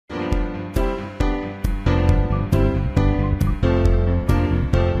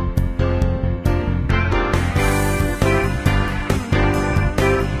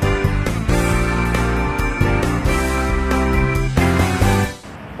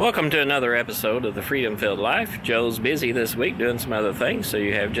Welcome to another episode of the Freedom Filled Life. Joe's busy this week doing some other things, so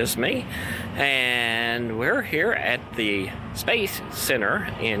you have just me. And we're here at the Space Center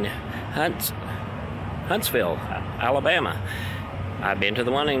in Huntsville, Alabama. I've been to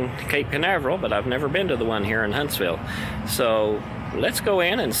the one in Cape Canaveral, but I've never been to the one here in Huntsville. So let's go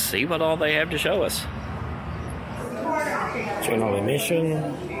in and see what all they have to show us. General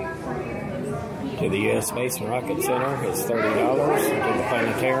admission to the U.S. Space and Rocket Center is $30. To the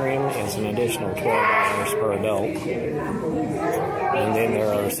planetarium is an additional $12 per adult. And then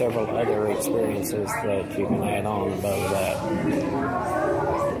there are several other experiences that you can add on above that.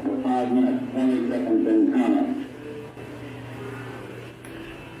 5 minutes, 20 seconds and counting.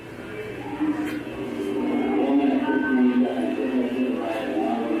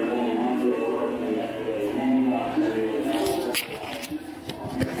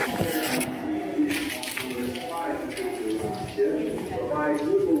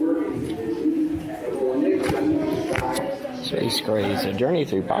 Space Craze, a journey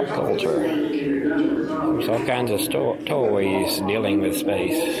through pop culture. There's all kinds of toys dealing with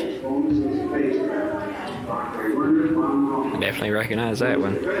space. Definitely recognize that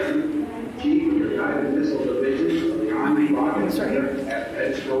one.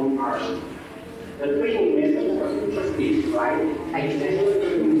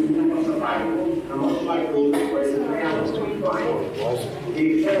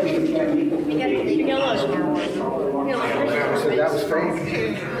 That was fake.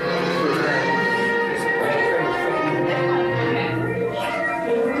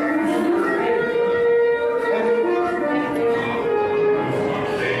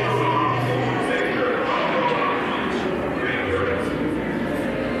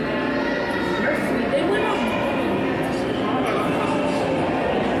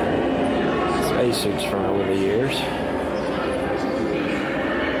 Spacesuits from over the years.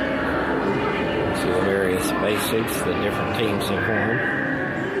 See the various spacesuits that different teams have worn.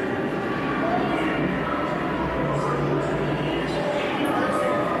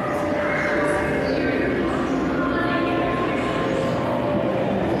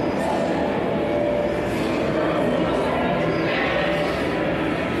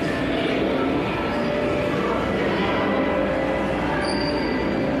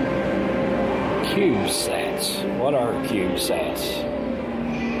 CubeSats. What are CubeSats?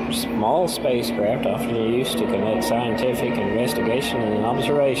 Small spacecraft often used to conduct scientific investigation and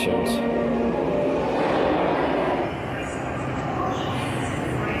observations.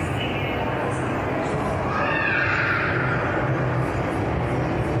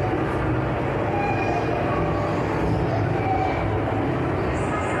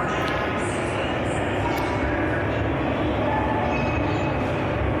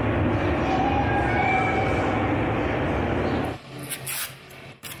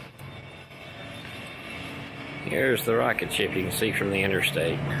 Here's the rocket ship you can see from the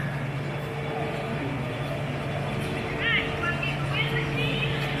interstate.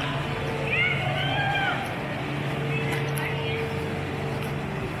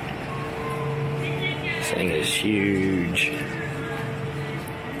 This thing is huge.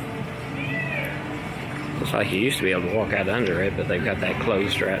 Looks like you used to be able to walk out under it, but they've got that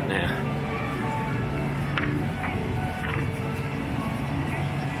closed right now.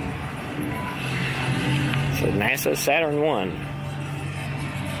 NASA Saturn I.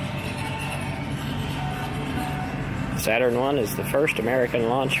 Saturn I is the first American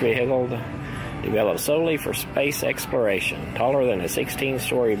launch vehicle developed solely for space exploration. Taller than a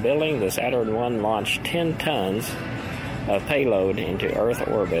 16-story building, the Saturn I launched 10 tons of payload into Earth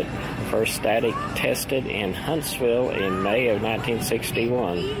orbit. First static tested in Huntsville in May of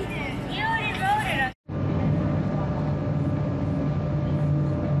 1961.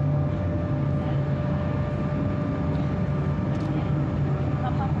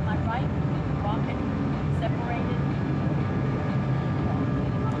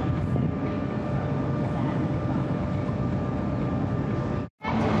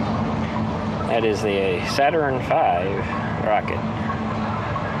 That is the Saturn V rocket.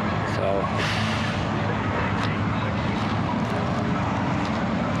 So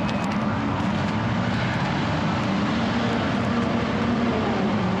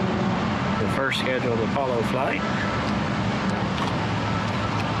the first scheduled Apollo flight.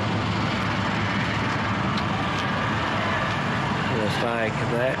 Looks like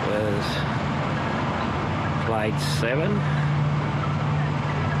that was flight 7.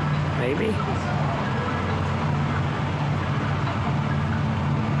 Maybe.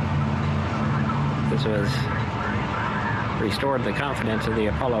 This was restored the confidence of the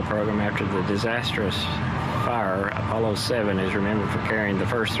Apollo program after the disastrous fire, Apollo 7 is remembered for carrying the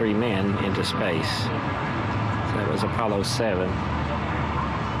first 3 men into space. So that was Apollo 7.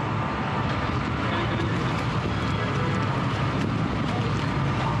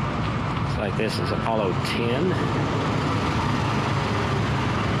 Looks like this is Apollo 10.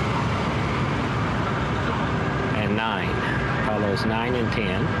 And 9. Apollos 9 and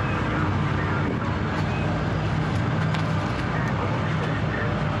 10.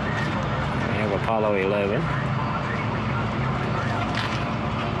 Apollo 11.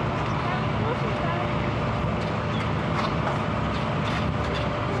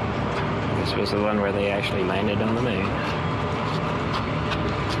 This was the one where they actually landed on the moon.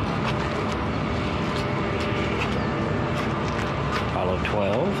 Apollo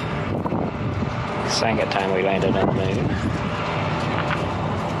 12. Second time we landed on the moon.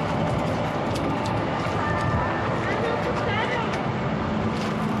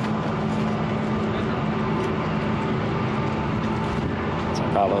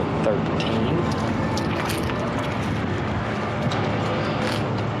 Apollo 13.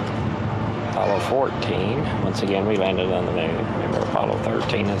 Apollo 14. Once again, we landed on the moon. Remember, Apollo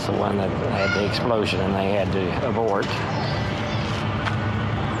 13 is the one that had the explosion and they had to abort.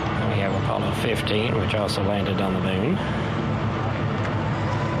 And we have Apollo 15, which also landed on the moon.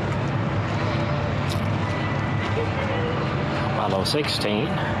 Apollo 16.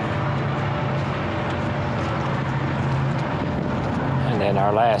 And then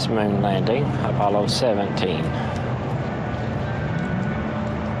our last moon landing, Apollo 17.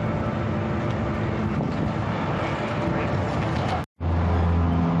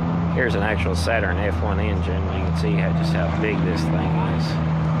 Here's an actual Saturn F1 engine. You can see just how big this thing is.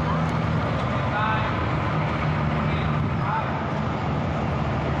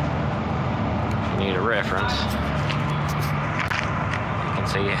 If you need a reference, you can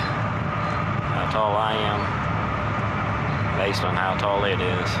see how tall I am based on how tall it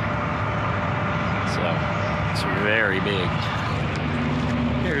is. So it's very big.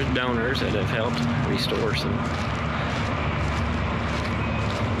 Here's donors that have helped restore some.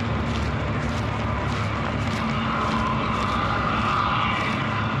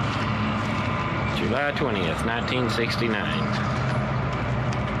 July 20th, 1969.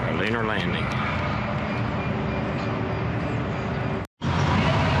 Our lunar landing.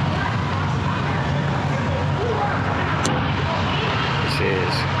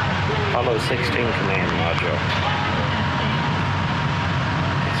 Is Apollo 16 command module.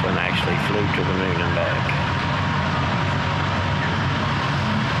 This one actually flew to the moon and back.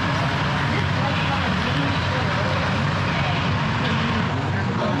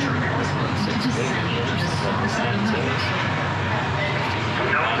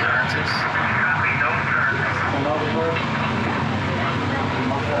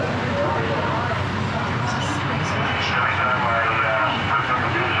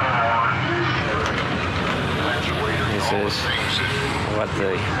 This is what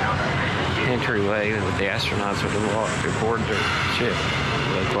the entryway with the astronauts would walk to board their ship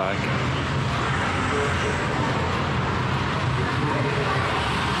look like.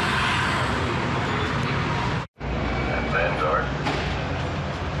 Vanguard.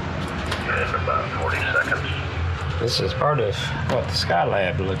 In about 40 seconds. This is part of what the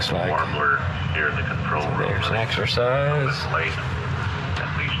Skylab looks like. We're here in the control room. There's an exercise. Late,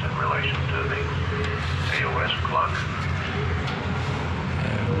 at least in relation to the AOS clock.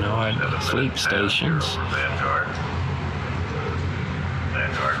 No sleep stations. Vanguard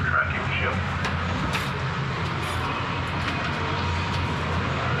tracking ship.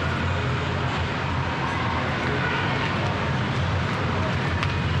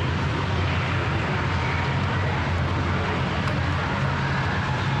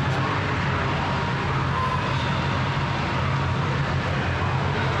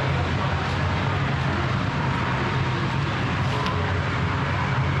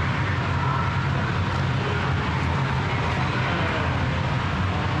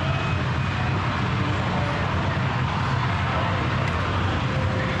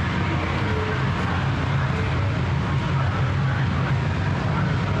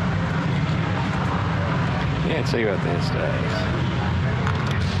 Let's see what this does.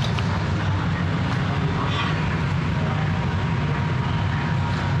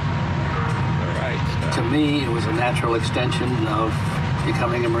 To me, it was a natural extension of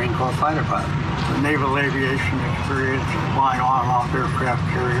becoming a Marine Corps fighter pilot. The naval aviation experience, flying on and off aircraft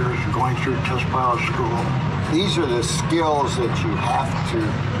carriers, going through test pilot school. These are the skills that you have to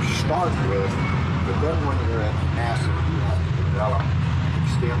start with, but then when you're at NASA, you have to develop,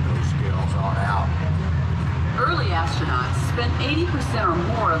 extend those skills on out. Early astronauts spent 80% or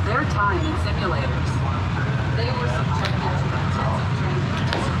more of their time in simulators.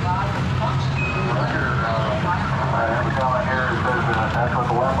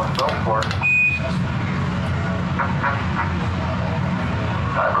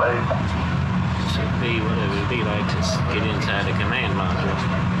 Should be what it would be like to get inside a command module.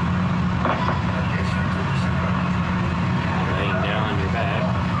 Laying down on your back.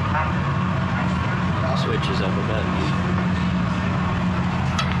 Switches up a button.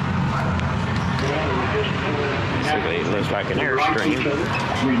 Basically, it looks like an Airstream.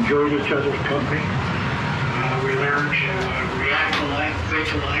 We enjoyed each other's company. We learned to react alike, think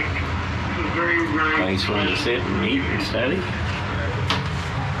alike. It was very, very Place for to sit and eat and study.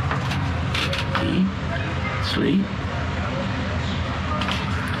 Eat, sleep.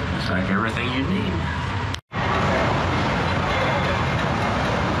 It's like everything you need.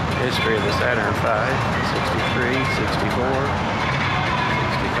 History of the Saturn V, 63, 64,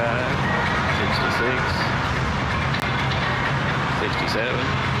 65, 66, 67,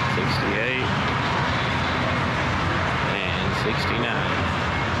 68, and 69.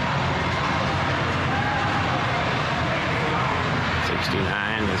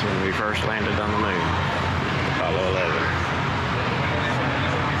 69 is when we first landed on the moon, Apollo 11.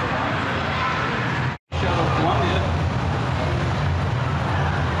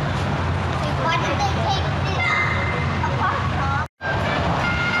 Why did they take this apart, Tom?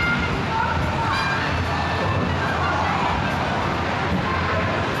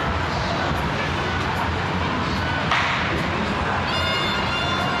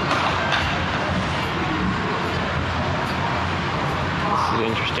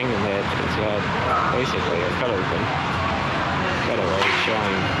 Interesting in that it's got basically a color cutaway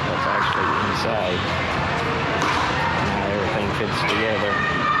showing what's actually inside and how everything fits together.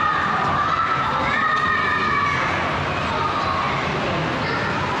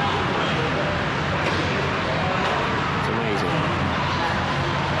 It's amazing.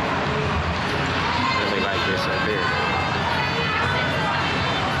 Really like this up here.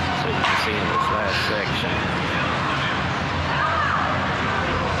 So you can see in this last section.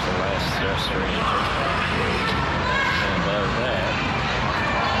 Thruster engine, and above that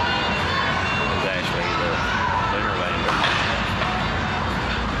is actually the lunar lander.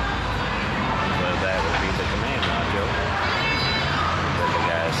 Above that would be the command module, where the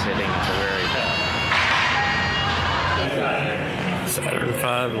guy is sitting at the very top. Saturn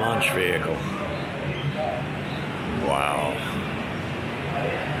V launch vehicle. Wow.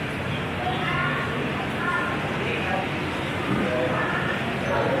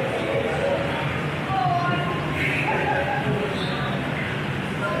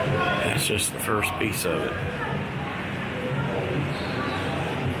 That's just the first piece of it.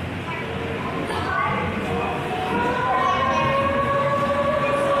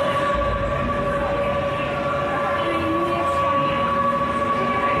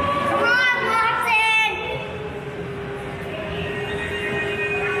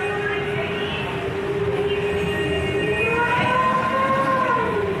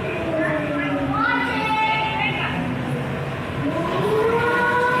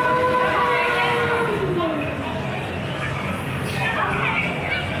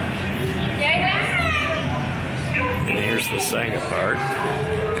 The second part.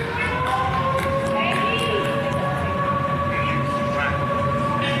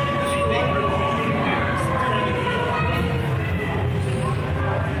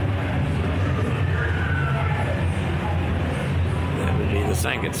 That would be the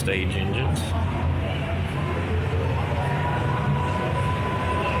second stage engines.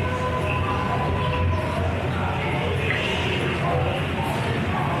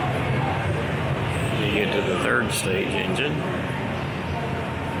 To the third stage engine.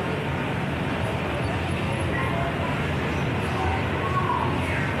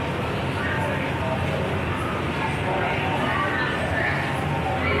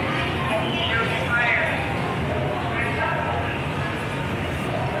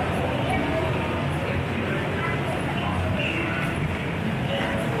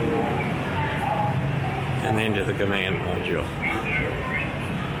 And then to the command module.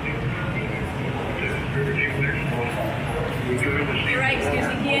 You're right, excuse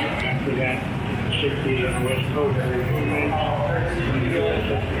me again. after that 60 on the West Coast.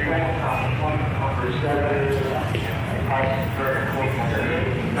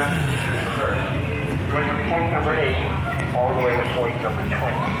 Going from point number 8 all the way to point number 20.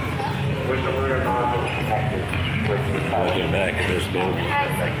 With the lunar module connected with the Looking back at this building.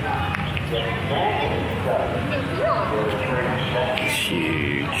 It's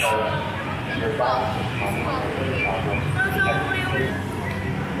huge.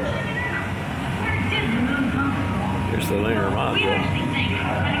 Here's the lunar module.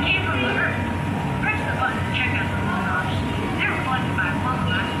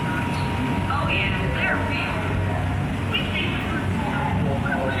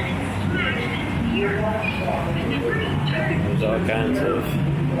 There's all kinds of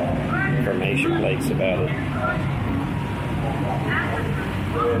information plates about it.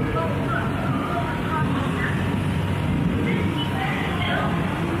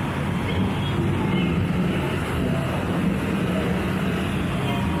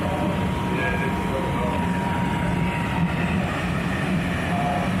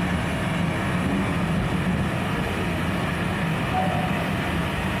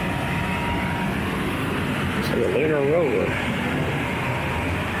 So the lunar rover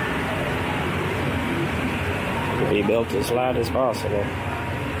will be built as light as possible.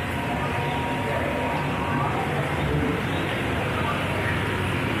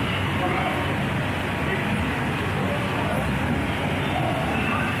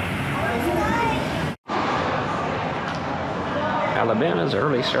 Alabama's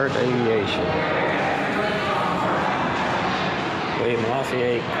early start to aviation. William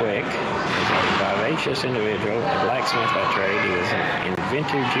Lafayette Quick was a vivacious individual, a blacksmith by trade. He was an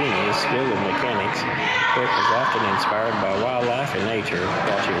inventive genius, skilled in mechanics. Quick was often inspired by wildlife and nature,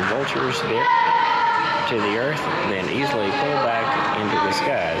 watching vultures dip to the earth, then easily pull back into the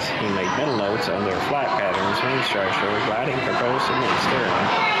skies. He made mental notes on their flight patterns, wing structure, gliding, propulsion, and steering.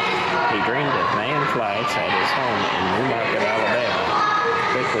 He dreamed of manned flights at his home in New Market, Alabama.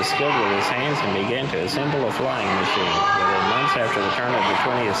 Quick was skilled with his hands and began to assemble a flying machine. Within months after the turn of the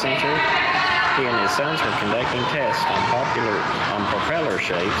 20th century, he and his sons were conducting tests on propeller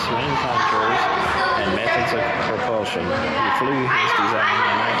shapes, main contours, and methods of propulsion. He flew his design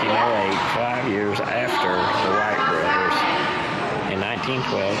in 1908, 5 years after the Wright brothers. In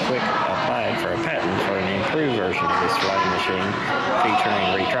 1912, Quick applied for a patent for an improved version of his flying machine, featuring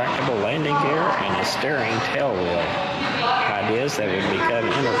retractable landing gear and a steering tail wheel. Ideas that would become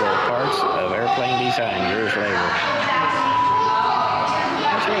integral parts of airplane design years later.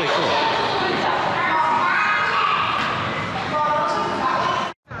 That's really cool.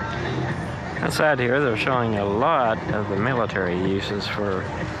 Outside here, they're showing a lot of the military uses for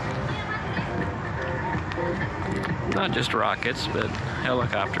not just rockets, but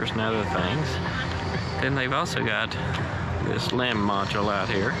helicopters and other things. Then they've also got this LEM module out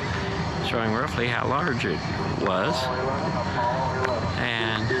here, showing roughly how large it was.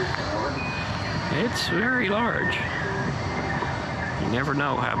 And it's very large. You never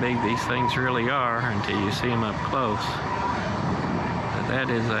know how big these things really are until you see them up close. But that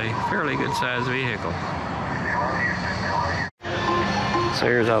is a fairly good sized vehicle. So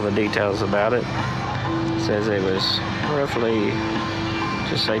here's all the details about it. It says it was roughly,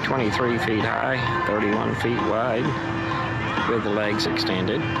 just say 23 feet high, 31 feet wide, with the legs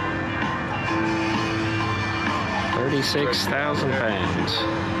extended. 36,000 pounds.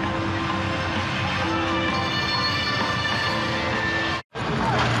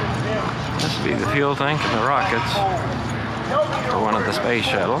 This would be the fuel tank and the rockets for one of the space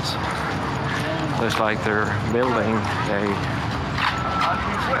shuttles. Looks like they're building a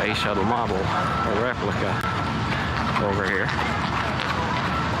space shuttle model, a replica over here.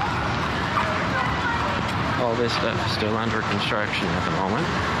 All this stuff is still under construction at the moment.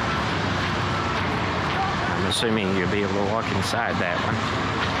 I'm assuming you'll be able to walk inside that one.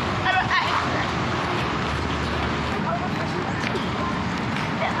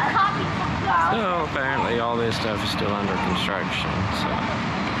 So apparently all this stuff is still under construction. So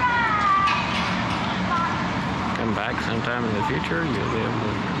come back sometime in the future, you'll be able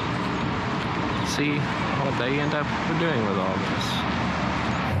to see what they end up doing with all this.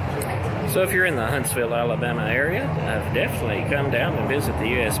 So if you're in the Huntsville, Alabama area, definitely come down and visit the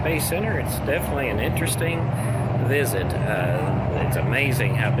U.S. Space Center. It's definitely an interesting visit. It's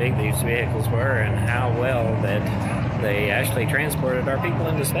amazing how big these vehicles were and how well that they actually transported our people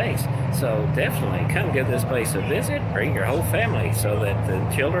into space. So definitely come give this place a visit. Bring your whole family so that the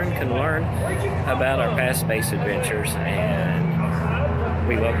children can learn about our past space adventures. And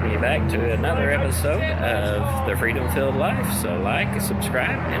we welcome you back to another episode of The Freedom Filled Life. So like,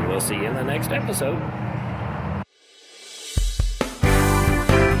 subscribe, and we'll see you in the next episode.